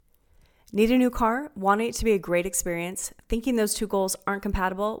Need a new car? Wanting it to be a great experience? Thinking those two goals aren't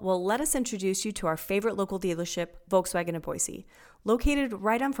compatible? Well, let us introduce you to our favorite local dealership, Volkswagen of Boise, located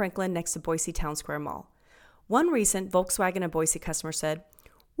right on Franklin next to Boise Town Square Mall. One recent Volkswagen of Boise customer said,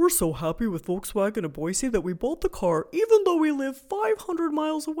 "We're so happy with Volkswagen of Boise that we bought the car even though we live 500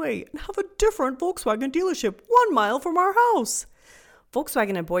 miles away and have a different Volkswagen dealership 1 mile from our house."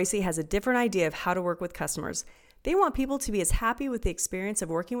 Volkswagen of Boise has a different idea of how to work with customers. They want people to be as happy with the experience of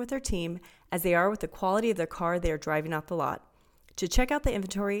working with their team as they are with the quality of their car they are driving off the lot. To check out the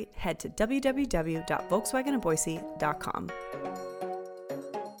inventory, head to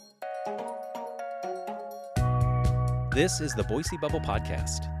www.volkswagenofboise.com. This is the Boise Bubble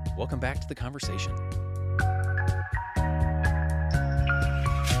Podcast. Welcome back to the conversation.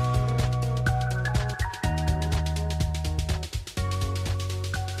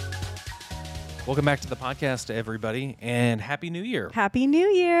 Welcome back to the podcast, everybody, and Happy New Year. Happy New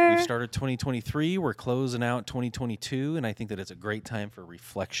Year. We've started 2023. We're closing out 2022, and I think that it's a great time for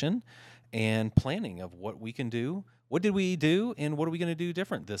reflection and planning of what we can do. What did we do, and what are we going to do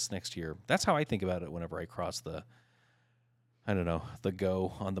different this next year? That's how I think about it whenever I cross the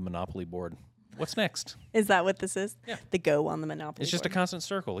go on the Monopoly board. What's next? Is that what this is? Yeah. The go on the Monopoly It's just board. a constant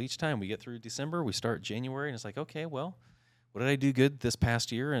circle. Each time we get through December, we start January, and it's like, okay, well, what did I do good this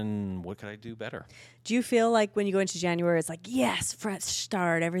past year, and what could I do better? Do you feel like when you go into January, it's like, yes, fresh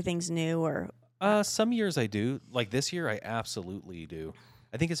start, everything's new, or? Some years I do. Like this year, I absolutely do.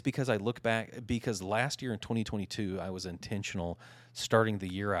 I think it's because I look back, because last year in 2022, I was intentional starting the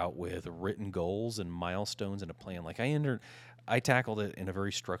year out with written goals and milestones and a plan. Like I tackled it in a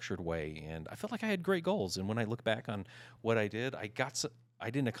very structured way, and I felt like I had great goals. And when I look back on what I did, I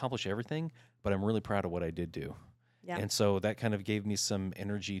didn't accomplish everything, but I'm really proud of what I did do. Yeah. And so that kind of gave me some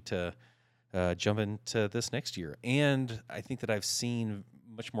energy to jump into this next year. And I think that I've seen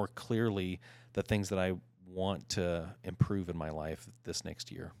much more clearly the things that I want to improve in my life this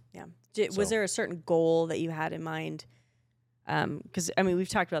next year. Yeah. Was there a certain goal that you had in mind? Because, we've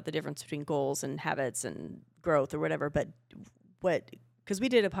talked about the difference between goals and habits and growth or whatever, but because we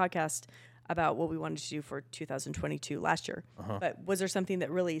did a podcast about what we wanted to do for 2022 last year, but was there something that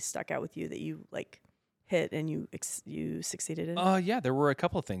really stuck out with you that you hit and you succeeded in? Yeah, there were a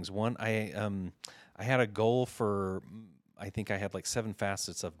couple of things. One, I had a goal for, I think I had 7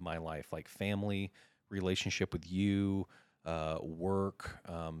 facets of my life, like family, relationship with you, work,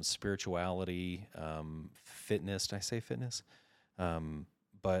 spirituality, fitness. Did I say fitness?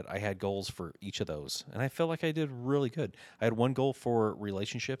 But I had goals for each of those, and I felt like I did really good. I had one goal for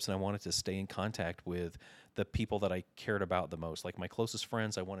relationships, and I wanted to stay in contact with the people that I cared about the most. Like my closest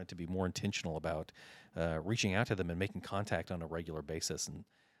friends, I wanted to be more intentional about reaching out to them and making contact on a regular basis, and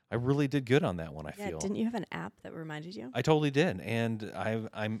I really did good on that one, I feel. Didn't you have an app that reminded you? I totally did, and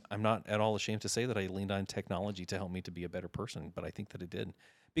I'm not at all ashamed to say that I leaned on technology to help me to be a better person, but I think that it did.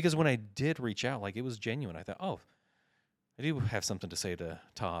 Because when I did reach out, it was genuine. I thought, oh, I do have something to say to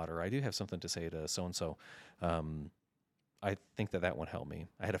Todd, or I do have something to say to so-and-so. I think that one helped me.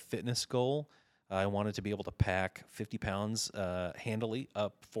 I had a fitness goal. I wanted to be able to pack 50 pounds handily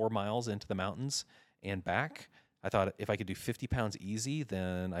up 4 miles into the mountains and back. I thought if I could do 50 pounds easy,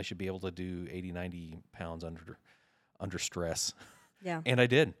 then I should be able to do 80, 90 pounds under stress. Yeah. And I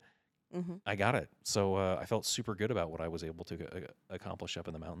did. Mm-hmm. I got it. So I felt super good about what I was able to accomplish up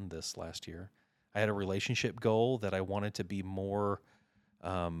in the mountain this last year. I had a relationship goal that I wanted to be more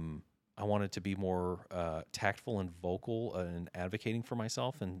tactful and vocal and advocating for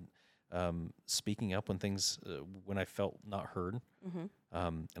myself and speaking up when I felt not heard. Mm-hmm.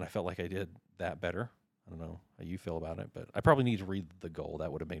 And I felt like I did that better. I don't know how you feel about it, but I probably need to read the goal.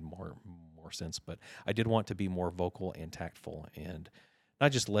 That would have made more sense. But I did want to be more vocal and tactful, and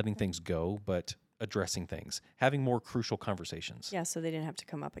not just letting things go, but addressing things, having more crucial conversations. Yeah, so they didn't have to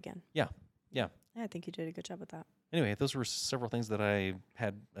come up again. Yeah. Yeah, I think you did a good job with that. Anyway, those were several things that I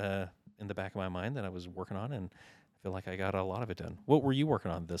had in the back of my mind that I was working on, and I feel like I got a lot of it done. What were you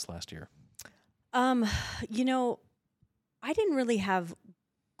working on this last year? I didn't really have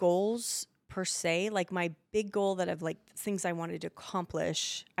goals per se. Like my big goal that I've things I wanted to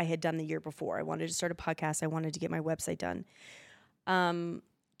accomplish, I had done the year before. I wanted to start a podcast. I wanted to get my website done.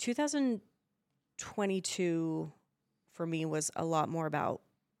 2022 for me was a lot more about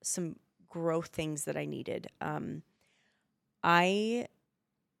some growth things that I needed. I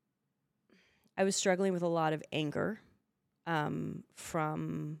was struggling with a lot of anger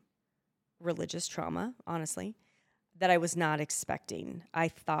from religious trauma, honestly, that I was not expecting. I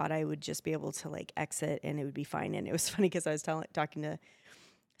thought I would just be able to exit and it would be fine. And it was funny because I was talking to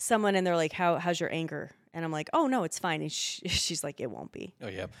someone and they're like, how's your anger? And I'm like, oh no, it's fine. And she's like, it won't be. Oh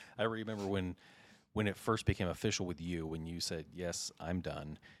yeah, I remember when it first became official with you, when you said, yes, I'm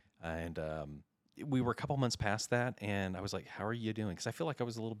done. And we were a couple months past that, and I was like, how are you doing? Because I feel like I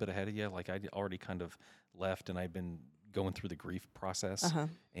was a little bit ahead of you. Like I'd already kind of left, and I'd been going through the grief process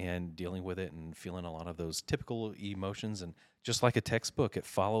and dealing with it and feeling a lot of those typical emotions. And just like a textbook, it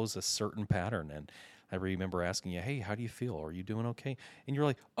follows a certain pattern. And I remember asking you, hey, how do you feel? Are you doing okay? And you're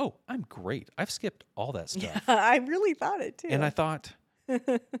like, oh, I'm great. I've skipped all that stuff. Yeah, I really thought it too. And I thought,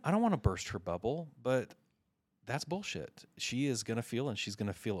 I don't want to burst her bubble, but that's bullshit. She is going to feel, and she's going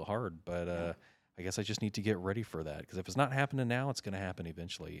to feel it hard. But I guess I just need to get ready for that, because if it's not happening now, it's going to happen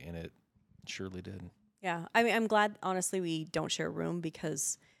eventually. And it surely did. Yeah. I mean, I'm glad, honestly, we don't share a room,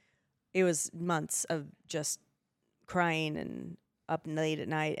 because it was months of just crying and up late at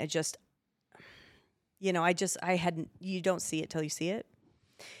night. I just, you don't see it till you see it.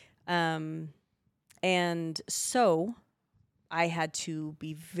 And so I had to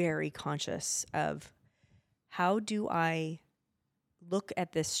be very conscious of, how do I look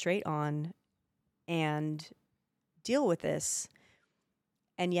at this straight on and deal with this,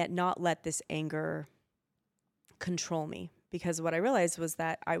 and yet not let this anger control me? Because what I realized was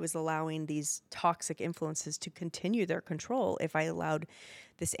that I was allowing these toxic influences to continue their control if I allowed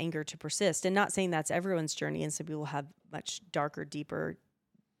this anger to persist. And not saying that's everyone's journey, and some people have much darker, deeper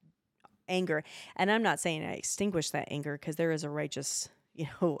anger. And I'm not saying I extinguish that anger, because there is a righteous,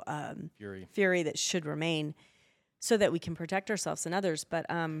 fury that should remain, so that we can protect ourselves and others. But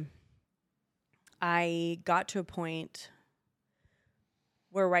I got to a point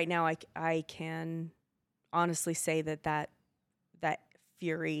where right now I can honestly say that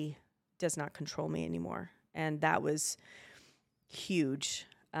fury does not control me anymore. And that was huge.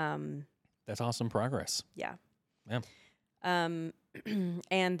 That's awesome progress. Yeah. Yeah. And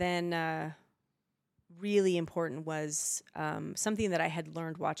then really important was something that I had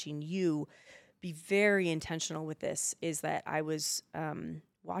learned watching you be very intentional with this, is that I was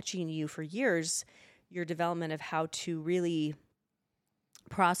watching you for years, your development of how to really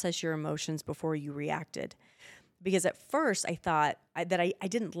process your emotions before you reacted. Because at first I thought that I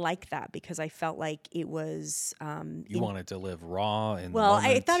didn't like that, because I felt like it was... you wanted to live raw.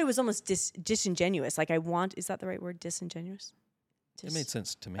 I thought it was almost disingenuous. Like is that the right word? Disingenuous? It made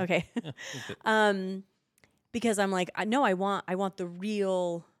sense to me. Okay. Yeah, because I'm like, no, I want the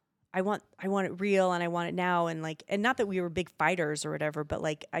real... I want it real, and I want it now. And not that we were big fighters or whatever, but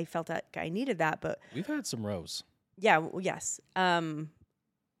like I felt that I needed that. But we've had some rows. Yeah. Yes.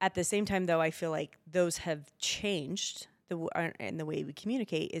 At the same time, though, I feel like those have changed and the way we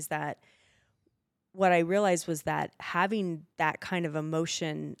communicate. Is that what I realized was that having that kind of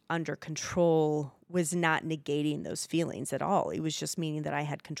emotion under control was not negating those feelings at all. It was just meaning that I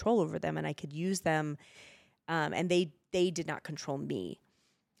had control over them, and I could use them, and they did not control me.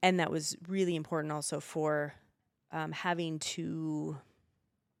 And that was really important also for having to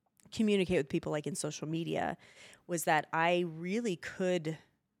communicate with people like in social media, was that I really could...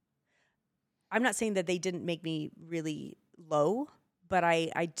 I'm not saying that they didn't make me really low, but I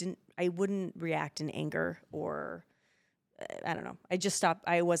wouldn't react in anger, or I don't know. I just stopped.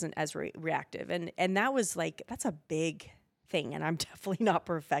 I wasn't as reactive. And that was that's a big thing, and I'm definitely not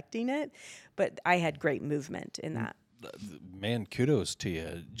perfecting it, but I had great movement in that. Man, kudos to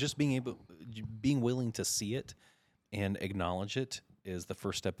you. Just being willing to see it and acknowledge it is the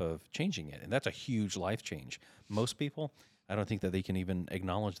first step of changing it. And that's a huge life change. Most people, I don't think that they can even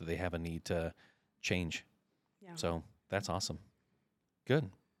acknowledge that they have a need to change. Yeah. So that's awesome. Good.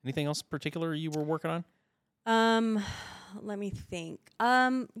 Anything else particular you were working on? Let me think.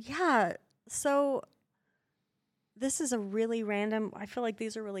 Yeah. So this is a really random, I feel like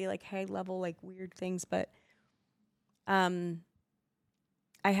these are really high level, weird things, but I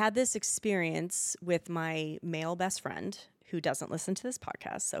had this experience with my male best friend, who doesn't listen to this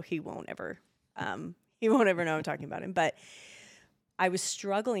podcast, so he won't ever know I'm talking about him. But I was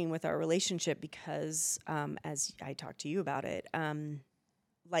struggling with our relationship because, as I talked to you about it,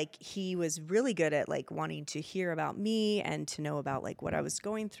 he was really good at wanting to hear about me and to know about what I was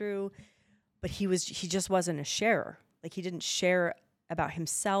going through, but he just wasn't a sharer. He didn't share about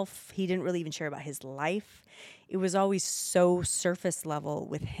himself. He didn't really even share about his life. It was always so surface level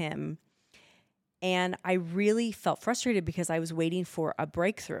with him. And I really felt frustrated because I was waiting for a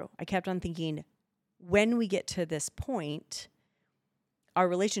breakthrough. I kept on thinking, when we get to this point, our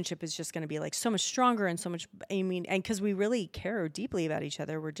relationship is just going to be so much stronger and so much, and because we really care deeply about each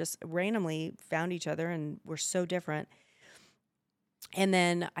other. We're just randomly found each other, and we're so different. And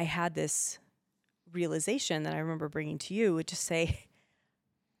then I had this realization that I remember bringing to you, to say,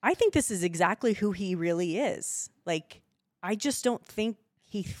 I think this is exactly who he really is. Like, I just don't think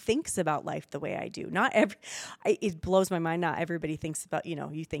he thinks about life the way I do. It blows my mind. Not everybody thinks about,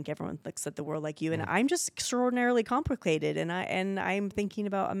 you think everyone looks at the world like you, and I'm just extraordinarily complicated. And I'm thinking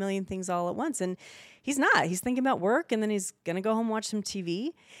about a million things all at once. And he's not. He's thinking about work, and then he's going to go home, watch some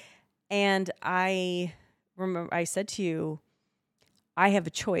TV. And I remember I said to you, I have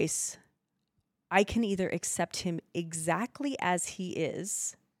a choice. I can either accept him exactly as he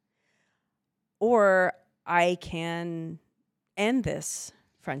is, or I can end this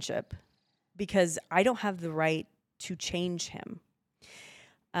friendship because I don't have the right to change him.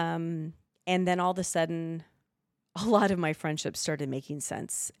 And then all of a sudden, a lot of my friendships started making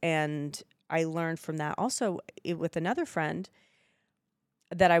sense. And I learned from that also with another friend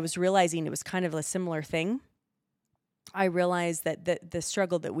that I was realizing it was kind of a similar thing. I realized that the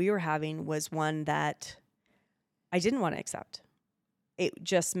struggle that we were having was one that I didn't want to accept. It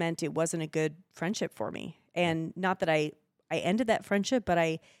just meant it wasn't a good friendship for me. And not that I ended that friendship, but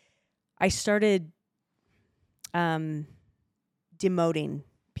I started demoting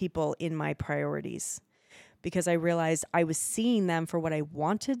people in my priorities because I realized I was seeing them for what I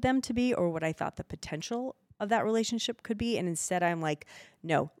wanted them to be or what I thought the potential of that relationship could be. And instead I'm like,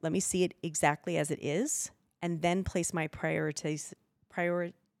 no, let me see it exactly as it is and then place my prioritization.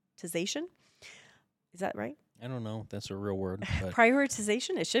 Is that right? I don't know if that's a real word. But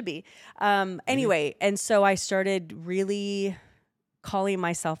Prioritization? It should be. Anyway, and so I started really calling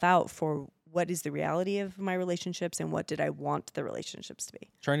myself out for what is the reality of my relationships and what did I want the relationships to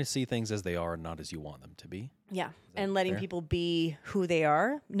be. trying to see things as they are, not as you want them to be. Yeah, that and letting fair? people be who they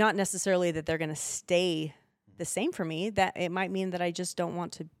are, not necessarily that they're going to stay the same for me. That it might mean that I just don't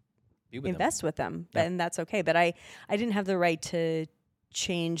want to Be with them. invest with them, Yeah. and that's okay. But I didn't have the right to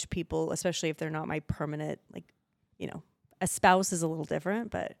change people, especially if they're not my permanent, a spouse is a little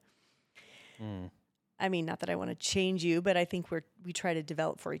different, but I mean, not that I want to change you, but I think we try to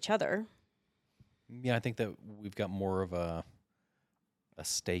develop for each other. Yeah, I think that we've got more of a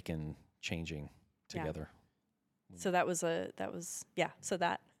stake in changing Yeah. together. So so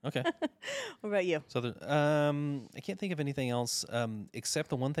that. Okay. What about you? So I can't think of anything else except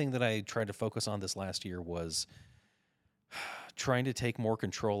the one thing that I tried to focus on this last year was trying to take more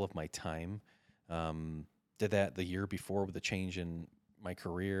control of my time. Did that the year before with a change in my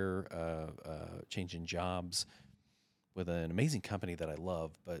career, change in jobs with an amazing company that I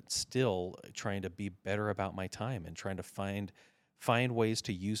love, but still trying to be better about my time and trying to find ways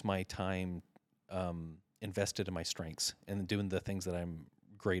to use my time invested in my strengths and doing the things that I'm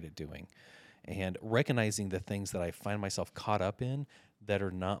great at doing and recognizing the things that I find myself caught up in that are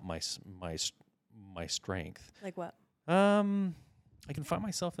not my strength. Like what? I can find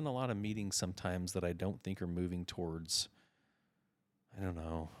myself in a lot of meetings sometimes that I don't think are moving towards, I don't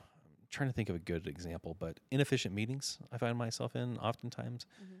know, I'm trying to think of a good example, but inefficient meetings I find myself in oftentimes.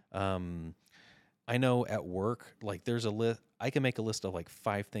 I know at work, like there's a list, I can make a list of like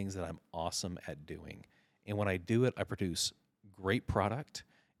 5 things that I'm awesome at doing. And when I do it, I produce great product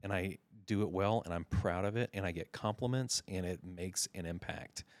and I do it well and I'm proud of it and I get compliments and it makes an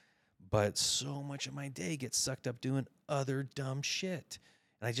impact. But so much of my day gets sucked up doing other dumb shit.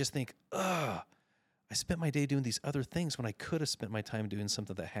 And I just think, I spent my day doing these other things when I could have spent my time doing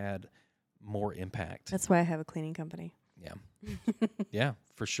something that had more impact. That's why I have a cleaning company. Yeah. Yeah,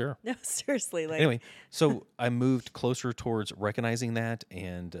 for sure. No, seriously. Anyway, so I moved closer towards recognizing that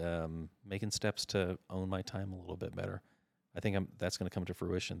and making steps to own my time a little bit better. I think that's going to come to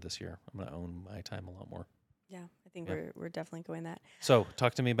fruition this year. I'm going to own my time a lot more. Yeah, I think Yeah. we're definitely going that. So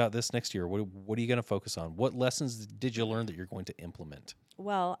talk to me about this next year. What are you going to focus on? What lessons did you learn that you're going to implement?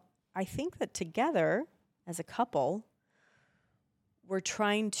 Well, I think that together as a couple, we're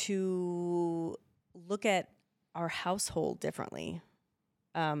trying to look at our household differently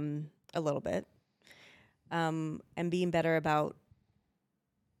a little bit and being better about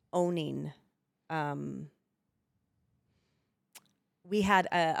owning. We had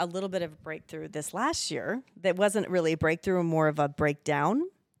a little bit of a breakthrough this last year that wasn't really a breakthrough, more of a breakdown.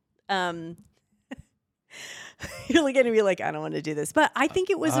 You're going to be like, I don't want to do this. But I think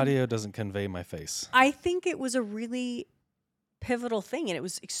it was Audio doesn't convey my face. I think it was a really pivotal thing, and it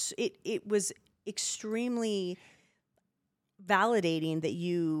was it was extremely validating that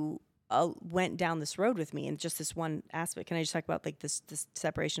you went down this road with me, and just this one aspect. Can I just talk about like this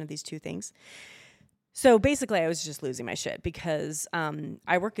separation of these two things? So basically, I was just losing my shit because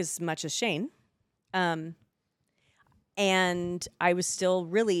I work as much as Shane, and I was still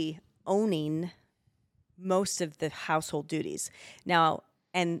really owning most of the household duties. Now,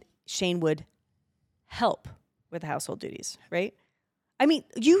 and Shane would help with the household duties, right? I mean,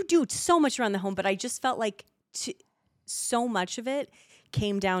 you do so much around the home, but I just felt like so much of it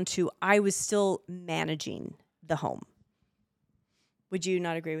came down to I was still managing the home. Would you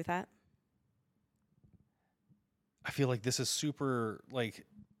not agree with that? I feel like this is super like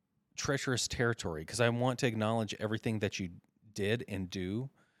treacherous territory because I want to acknowledge everything that you did and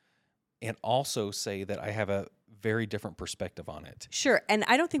do, and also say that I have a very different perspective on it. Sure. And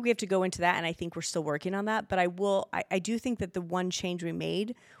I don't think we have to go into that. And I think we're still working on that. But I do think that the one change we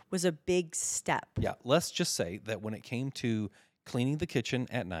made was a big step. Yeah. Let's just say that when it came to cleaning the kitchen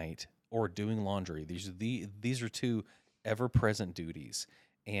at night or doing laundry, these are two ever-present duties.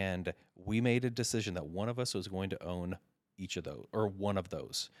 And we made a decision that one of us was going to own each of those or one of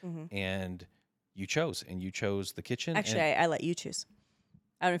those. Mm-hmm. And you chose the kitchen. Actually, I let you choose.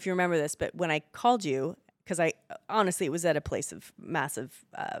 I don't know if you remember this, but when I called you, because I honestly, it was at a place of massive,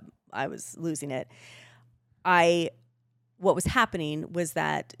 I was losing it. What was happening was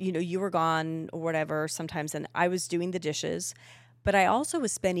that, you were gone or whatever sometimes, and I was doing the dishes, but I also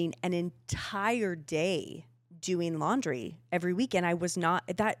was spending an entire day doing laundry every week. And I was not,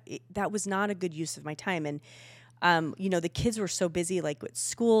 that was not a good use of my time. And, the kids were so busy like with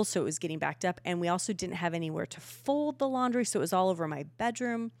school, so it was getting backed up. And we also didn't have anywhere to fold the laundry. So it was all over my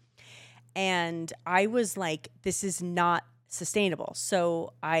bedroom. And I was like, this is not sustainable.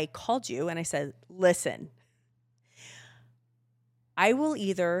 So I called you and I said, listen, I will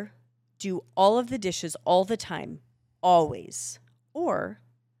either do all of the dishes all the time, always, or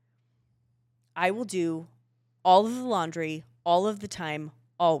I will do all of the laundry all of the time,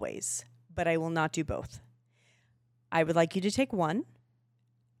 always, but I will not do both. I would like you to take one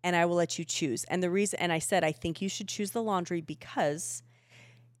and I will let you choose. And I said, I think you should choose the laundry because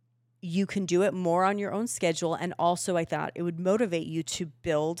you can do it more on your own schedule. And also I thought it would motivate you to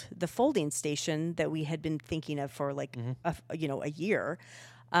build the folding station that we had been thinking of for like, a year,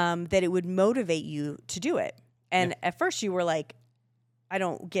 that it would motivate you to do it. And at first you were like, I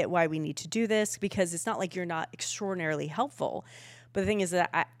don't get why we need to do this because it's not like you're not extraordinarily helpful. But the thing is that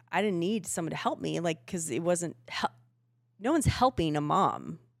I didn't need someone to help me, like, because it wasn't, no one's helping a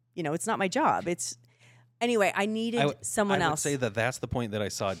mom. It's not my job. Anyway, I needed someone else. I would say that that's the point that I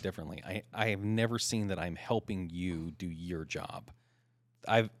saw it differently. I have never seen that I'm helping you do your job.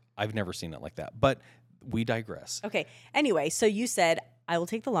 I've never seen it like that. But we digress. Okay. Anyway, so you said, I will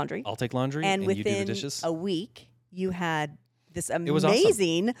take the laundry. I'll take laundry and you do the within dishes. a week, you had this amazing, it was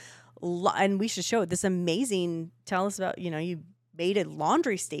awesome. And we should show it, this amazing, tell us about, you made a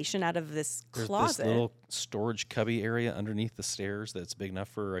laundry station out of this closet. There's this little storage cubby area underneath the stairs that's big enough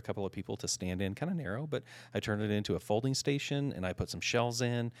for a couple of people to stand in, kind of narrow, but I turned it into a folding station and I put some shelves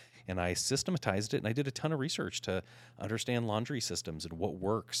in and I systematized it and I did a ton of research to understand laundry systems and what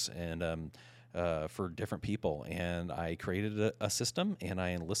works and for different people. And I created a system and I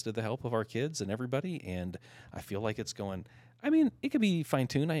enlisted the help of our kids and everybody, and I feel like it's going... I mean, it could be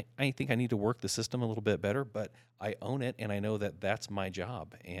fine-tuned. I think I need to work the system a little bit better, but I own it, and I know that that's my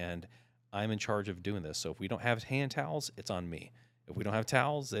job, and I'm in charge of doing this. So if we don't have hand towels, it's on me. If we don't have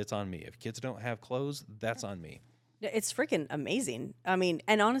towels, it's on me. If kids don't have clothes, that's on me. It's freaking amazing. I mean,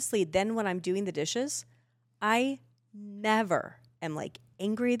 and honestly, then when I'm doing the dishes, I never am like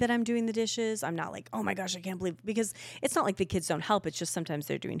angry that I'm doing the dishes. I'm not like, oh my gosh, I can't believe, because it's not like the kids don't help. It's just sometimes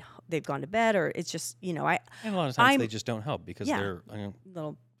they've gone to bed, or it's just, and a lot of times they just don't help because they're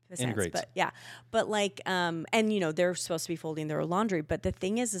little ingrates. But yeah, but like, and they're supposed to be folding their laundry. But the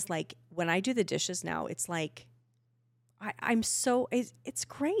thing is like when I do the dishes now, it's like, it's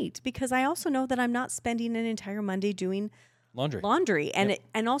great because I also know that I'm not spending an entire Monday doing laundry. And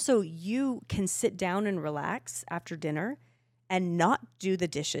and also you can sit down and relax after dinner and not do the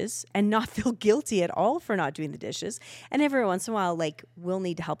dishes and not feel guilty at all for not doing the dishes. And every once in a while, like, we'll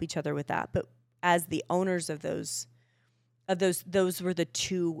need to help each other with that. But as the owners of those were the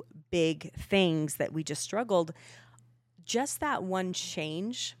two big things that we just struggled. Just that one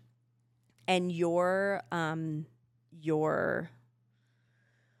change and your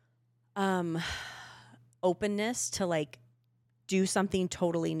openness to like do something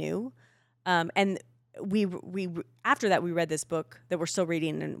totally new. And we after that we read this book that we're still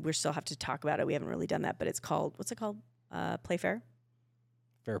reading and we still have to talk about it. We haven't really done that, but it's called, what's it called? Play Fair?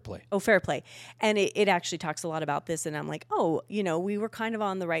 Fair Play. Oh, Fair Play. And it actually talks a lot about this. And I'm like, we were kind of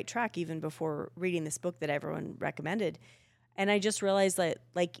on the right track even before reading this book that everyone recommended. And I just realized that,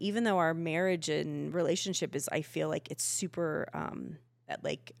 like, even though our marriage and relationship is, I feel like it's super, that,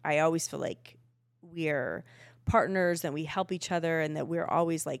 like, I always feel like we're partners and we help each other and that we're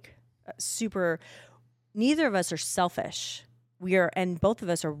always, like, super, neither of us are selfish and both of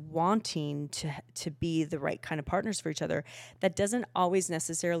us are wanting to be the right kind of partners for each other. That doesn't always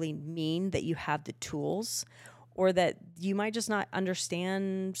necessarily mean that you have the tools, or that you might just not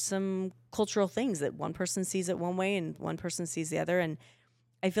understand some cultural things, that one person sees it one way and one person sees the other. And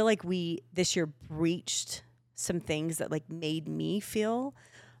I feel like we this year breached some things that like made me feel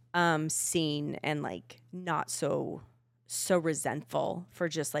seen and like not so resentful for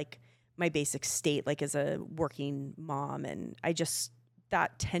just like my basic state, like as a working mom. And I just,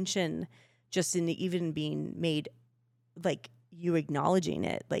 that tension just in even being made, like you acknowledging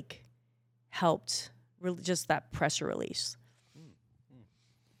it, like helped really just that pressure release.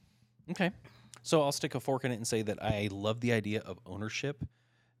 Okay. So I'll stick a fork in it and say that I love the idea of ownership,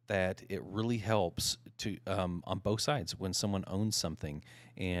 that it really helps to on both sides when someone owns something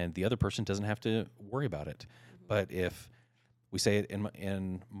and the other person doesn't have to worry about it. But if we say it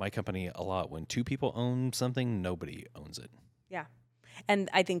in my company a lot, when two people own something, nobody owns it. Yeah. And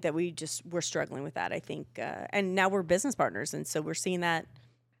I think that we're struggling with that. I think, and now we're business partners. And so we're seeing that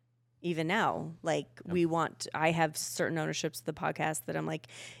even now. Like I have certain ownerships of the podcast that I'm like,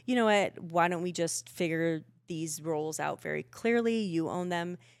 you know what, why don't we just figure these roles out very clearly? You own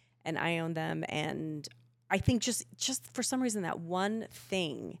them and I own them. And I think just for some reason, that one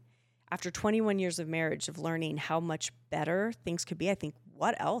thing, after 21 years of marriage, of learning how much better things could be, I think,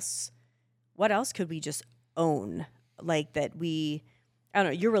 what else could we just own? Like that I don't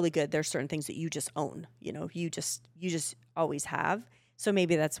know, you're really good. There's certain things that you just own, you know, you just always have. So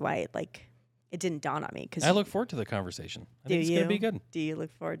maybe that's why it didn't dawn on me. Cause I look forward to the conversation. I think it's going to be good. Do you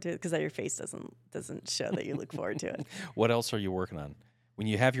look forward to it? Because your face doesn't show that you look forward to it. What else are you working on? When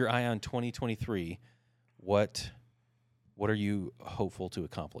you have your eye on 2023, what are you hopeful to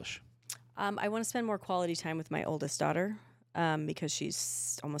accomplish? I want to spend more quality time with my oldest daughter because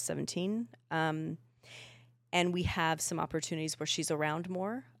she's almost 17. And we have some opportunities where she's around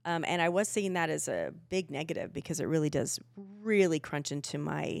more. And I was seeing that as a big negative because it really does crunch into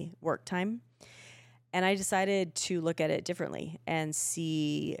my work time. And I decided to look at it differently and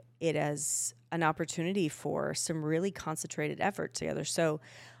see it as an opportunity for some really concentrated effort together. So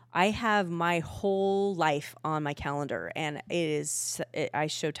I have my whole life on my calendar, and I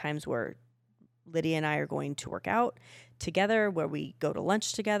show times where Lydia and I are going to work out together, where we go to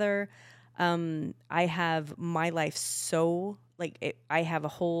lunch together. I have my life I have a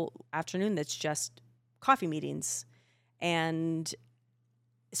whole afternoon that's just coffee meetings. And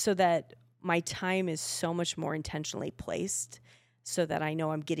so that my time is so much more intentionally placed so that I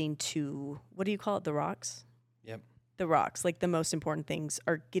know I'm getting to, what do you call it? The rocks? Yep. The rocks. Like the most important things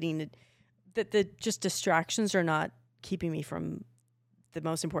are getting, that the just distractions are not keeping me from the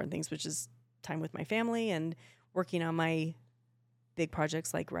most important things, which is time with my family and working on my big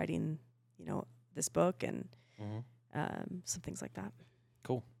projects like writing, this book and some things like that.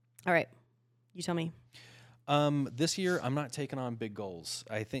 Cool. All right. You tell me. This year, I'm not taking on big goals.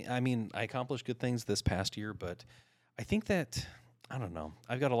 I accomplished good things this past year, but I think that, I don't know,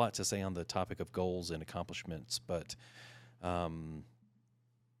 I've got a lot to say on the topic of goals and accomplishments, but I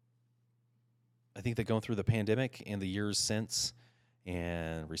think that going through the pandemic and the years since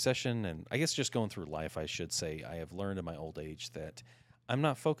and recession, and I guess just going through life, I should say, I have learned in my old age that I'm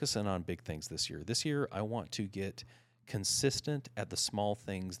not focusing on big things this year. This year, I want to get consistent at the small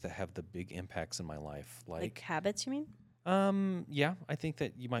things that have the big impacts in my life. Like habits, you mean? Yeah, I think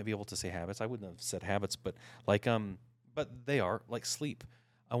that you might be able to say habits. I wouldn't have said habits, but but they are like sleep.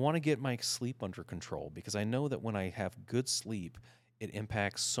 I want to get my sleep under control because I know that when I have good sleep, it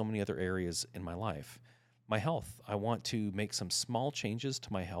impacts so many other areas in my life. My health, I want to make some small changes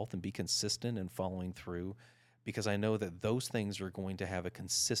to my health and be consistent in following through because I know that those things are going to have a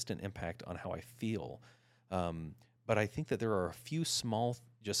consistent impact on how I feel. But I think that there are a few small,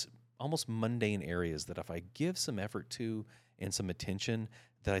 just almost mundane areas that if I give some effort to and some attention,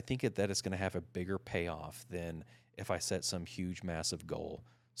 that I think that it's going to have a bigger payoff than if I set some huge, massive goal.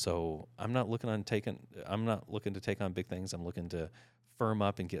 So I'm not looking to take on big things. I'm looking to firm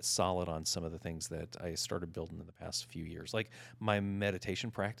up and get solid on some of the things that I started building in the past few years. Like my meditation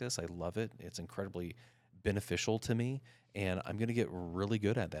practice, I love it. It's incredibly beneficial to me, and I'm going to get really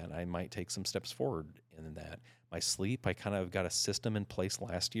good at that. I might take some steps forward in that. My sleep, I kind of got a system in place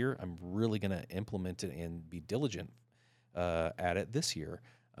last year. I'm really going to implement it and be diligent at it this year.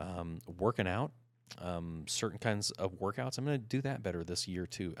 Working out, certain kinds of workouts, I'm going to do that better this year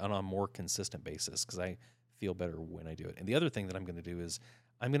too, on a more consistent basis because I feel better when I do it. And the other thing that I'm going to do is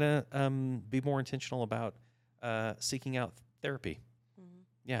I'm going to be more intentional about seeking out therapy. Mm-hmm.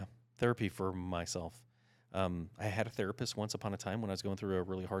 Yeah, therapy for myself. I had a therapist once upon a time when I was going through a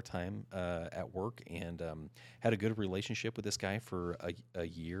really hard time at work, and had a good relationship with this guy for a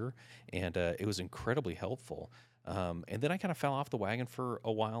year, and it was incredibly helpful. And then I kind of fell off the wagon for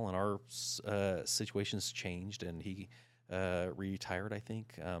a while, and our situations changed, and he retired, I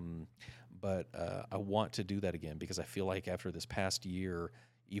think. But I want to do that again because I feel like after this past year,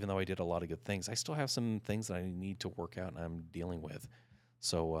 even though I did a lot of good things, I still have some things that I need to work out and I'm dealing with.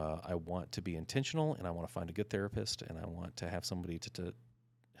 So I want to be intentional, and I want to find a good therapist, and I want to have somebody to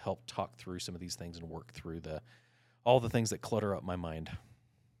help talk through some of these things and work through all the things that clutter up my mind.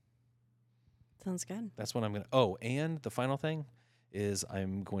 Sounds good. That's what I'm going to. Oh, and the final thing is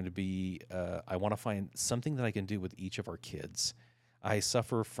I'm going to be, I want to find something that I can do with each of our kids. I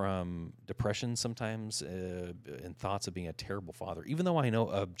suffer from depression sometimes and thoughts of being a terrible father, even though I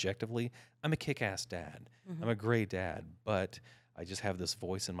know objectively I'm a kick-ass dad. I'm a great dad, but I just have this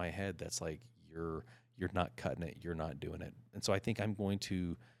voice in my head that's like, you're not cutting it, you're not doing it. And so I think I'm going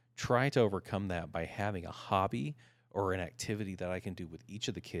to try to overcome that by having a hobby or an activity that I can do with each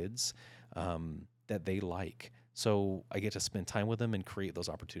of the kids that they like. So I get to spend time with them and create those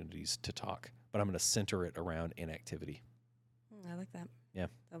opportunities to talk. But I'm going to center it around an activity. I like that. Yeah.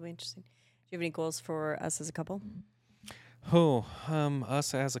 That'll be interesting. Do you have any goals for us as a couple? Oh,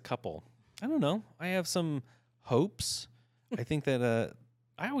 us as a couple. I don't know. I have some hopes. I think that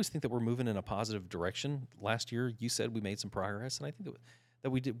I always think that we're moving in a positive direction. Last year, you said we made some progress, and I think that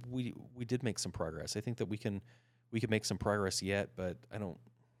we did make some progress. I think that we can make some progress yet, but I don't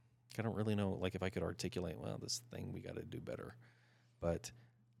really know like if I could articulate, well, this thing we got to do better. But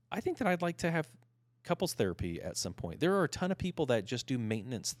I think that I'd like to have couples therapy at some point. There are a ton of people that just do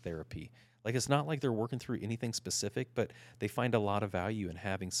maintenance therapy. Like, it's not like they're working through anything specific, but they find a lot of value in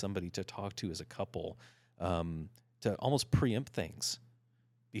having somebody to talk to as a couple, to almost preempt things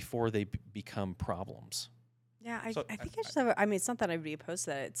before they become problems. Yeah, I think I just have. I mean, it's not that I'd be opposed to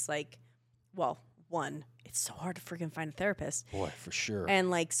that. It's like, well, one, it's so hard to freaking find a therapist. Boy, for sure.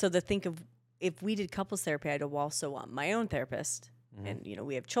 And like, so to think of if we did couples therapy, I'd also want my own therapist, and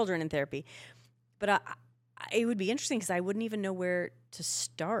we have children in therapy. But it would be interesting because I wouldn't even know where to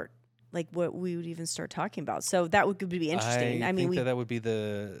start, like what we would even start talking about. So that would be interesting. I mean, that would be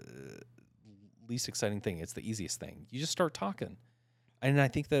the least exciting thing. It's the easiest thing. You just start talking. And I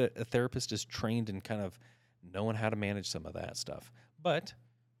think that a therapist is trained in kind of knowing how to manage some of that stuff. But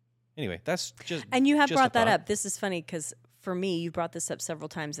anyway, that's just. And you have just brought that up. This is funny because for me, you brought this up several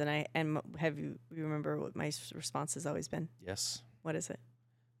times, and you remember what my response has always been? Yes. What is it?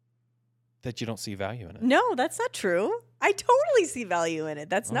 That you don't see value in it. No, that's not true. I totally see value in it.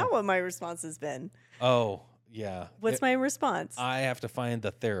 That's not what my response has been. Oh, yeah. What's my response? I have to find the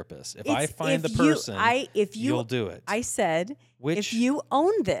therapist. If I find the person, you'll do it. I said, if you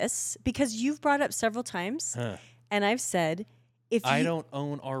own this, because you've brought up several times, and I've said, I don't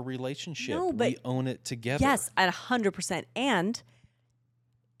own our relationship. No, but we own it together. Yes, at 100%. And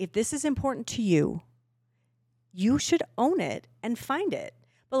if this is important to you, you should own it and find it.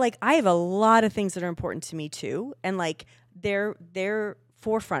 But like, I have a lot of things that are important to me too, and like they're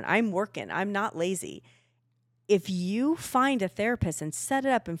forefront. I'm working. I'm not lazy. If you find a therapist and set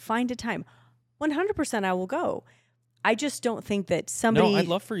it up and find a time, 100% I will go. I just don't think that somebody. No, I'd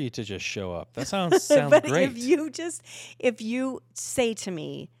love for you to just show up. That sounds but great. If you say to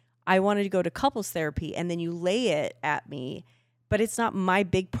me, I wanted to go to couples therapy, and then you lay it at me, but it's not my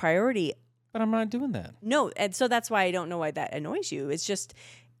big priority. But I'm not doing that. No, and so that's why I don't know why that annoys you. It's just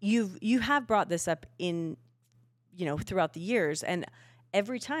you have brought this up in throughout the years, and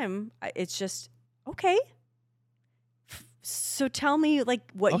every time it's just okay. So tell me like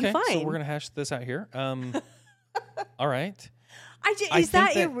what you find. So we're gonna hash this out here. All right. Is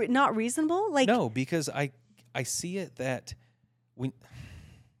that not reasonable? Like, no, because I see it that we.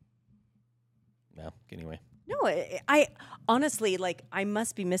 No, anyway. No, I honestly, like, I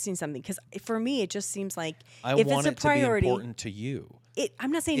must be missing something because for me, it just seems like if it's a priority, to be important to you.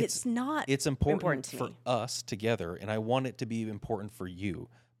 I'm not saying it's not. It's important for us together, and I want it to be important for you.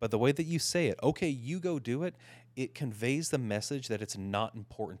 But the way that you say it, okay, you go do it, it conveys the message that it's not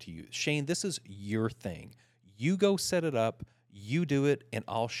important to you. Shane, this is your thing. You go set it up, you do it, and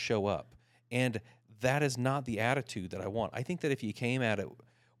I'll show up. And that is not the attitude that I want. I think that if you came at it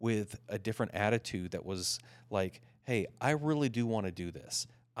with a different attitude that was like, hey, I really do want to do this.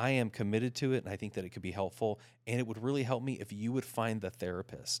 I am committed to it, and I think that it could be helpful, and it would really help me if you would find the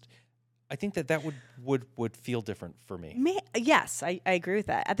therapist. I think that would feel different for me. Yes, I agree with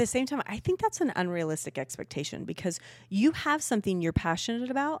that. At the same time, I think that's an unrealistic expectation because you have something you're passionate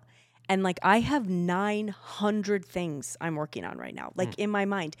about, And like, I have 900 things I'm working on right now, like in my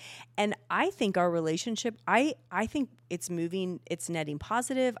mind. And I think our relationship, I think it's moving, it's netting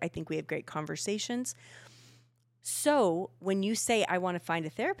positive. I think we have great conversations. So when you say, I want to find a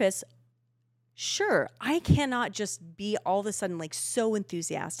therapist, sure, I cannot just be all of a sudden like so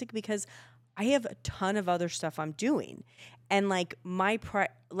enthusiastic because I have a ton of other stuff I'm doing. And like my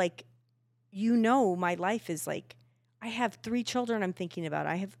life is like, I have 3 children I'm thinking about.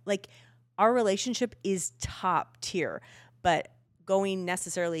 I have like, our relationship is top tier, but going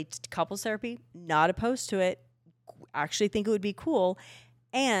necessarily to couples therapy, not opposed to it. Actually think it would be cool.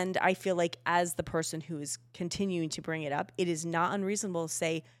 And I feel like as the person who is continuing to bring it up, it is not unreasonable to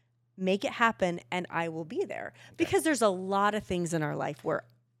say, make it happen and I will be there. Because there's a lot of things in our life where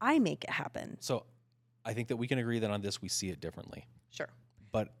I make it happen. So I think that we can agree that on this we see it differently. Sure.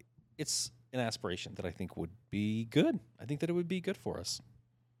 But it's an aspiration that I think would be good. I think that it would be good for us.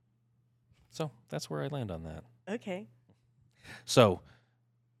 So that's where I land on that. Okay. So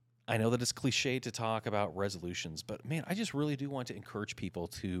I know that it's cliche to talk about resolutions, but man, I just really do want to encourage people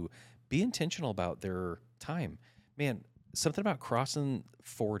to be intentional about their time. Man, something about crossing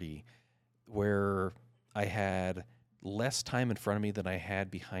 40 where I had less time in front of me than I had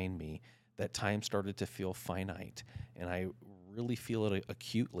behind me, that time started to feel finite. And I really feel it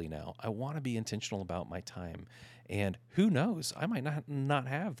acutely now. I want to be intentional about my time. And who knows, I might not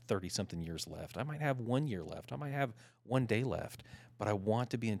have 30-something years left. I might have 1 year left. I might have 1 day left. But I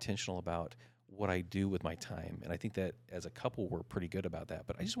want to be intentional about what I do with my time. And I think that as a couple, we're pretty good about that.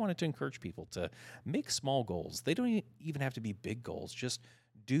 But I just wanted to encourage people to make small goals. They don't even have to be big goals. Just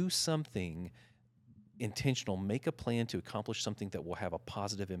do something intentional. Make a plan to accomplish something that will have a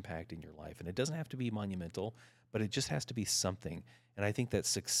positive impact in your life. And it doesn't have to be monumental, but it just has to be something. And I think that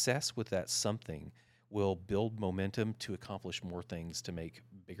success with that something will build momentum to accomplish more things, to make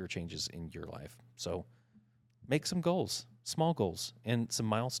bigger changes in your life. So make some goals, small goals, and some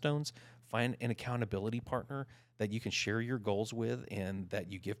milestones. Find an accountability partner that you can share your goals with and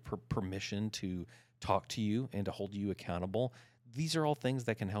that you give permission to talk to you and to hold you accountable. These are all things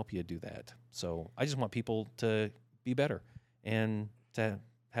that can help you do that. So I just want people to be better and to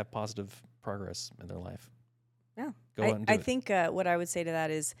have positive progress in their life. Yeah. Go out and do it. I think what I would say to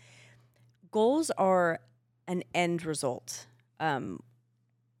that is goals are an end result.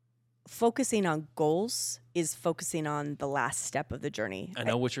 Focusing on goals is focusing on the last step of the journey. I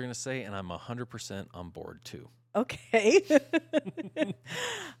know what you're going to say, and I'm 100% on board too. Okay.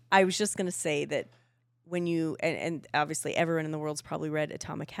 I was just going to say that when you, and obviously everyone in the world's probably read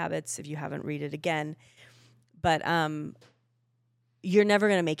Atomic Habits. If you haven't, read it again. But you're never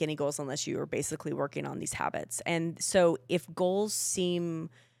going to make any goals unless you are basically working on these habits. And so if goals seem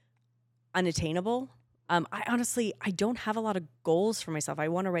unattainable, I don't have a lot of goals for myself. I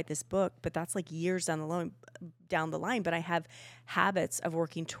want to write this book, but that's like years down the line. But I have habits of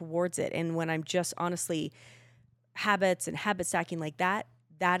working towards it. And when I'm just honestly habits and habit stacking like that,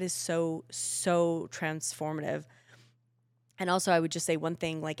 that is so transformative. And also I would just say one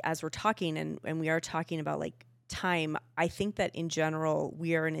thing, like as we're talking and we are talking about like time, I think that in general,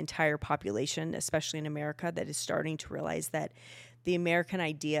 we are an entire population, especially in America, that is starting to realize that the American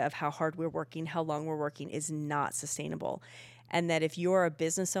idea of how hard we're working, how long we're working is not sustainable. And that if you're a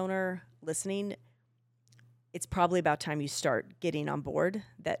business owner listening, it's probably about time you start getting on board,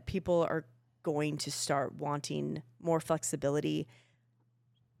 that people are going to start wanting more flexibility.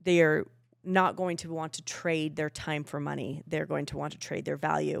 They are not going to want to trade their time for money. They're going to want to trade their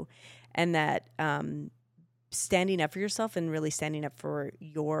value. And that standing up for yourself and really standing up for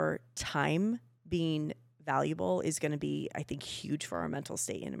your time being valuable is going to be, I think, huge for our mental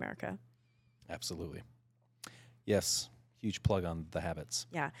state in America. Absolutely. Yes. Huge plug on the habits.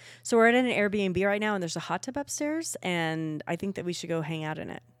 Yeah. So we're at an Airbnb right now and there's a hot tub upstairs and I think that we should go hang out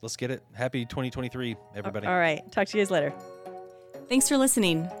in it. Let's get it. Happy 2023, everybody. All right. Talk to you guys later. Thanks for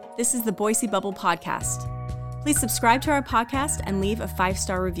listening. This is the Boise Bubble Podcast. Please subscribe to our podcast and leave a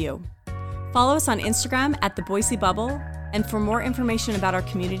 5-star review. Follow us on Instagram at the Boise Bubble. And for more information about our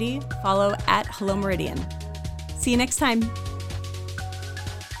community, follow at Hello Meridian. See you next time.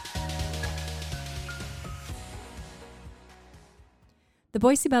 The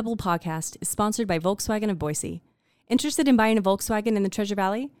Boise Bubble Podcast is sponsored by Volkswagen of Boise. Interested in buying a Volkswagen in the Treasure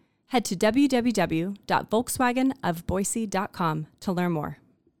Valley? Head to www.volkswagenofboise.com to learn more.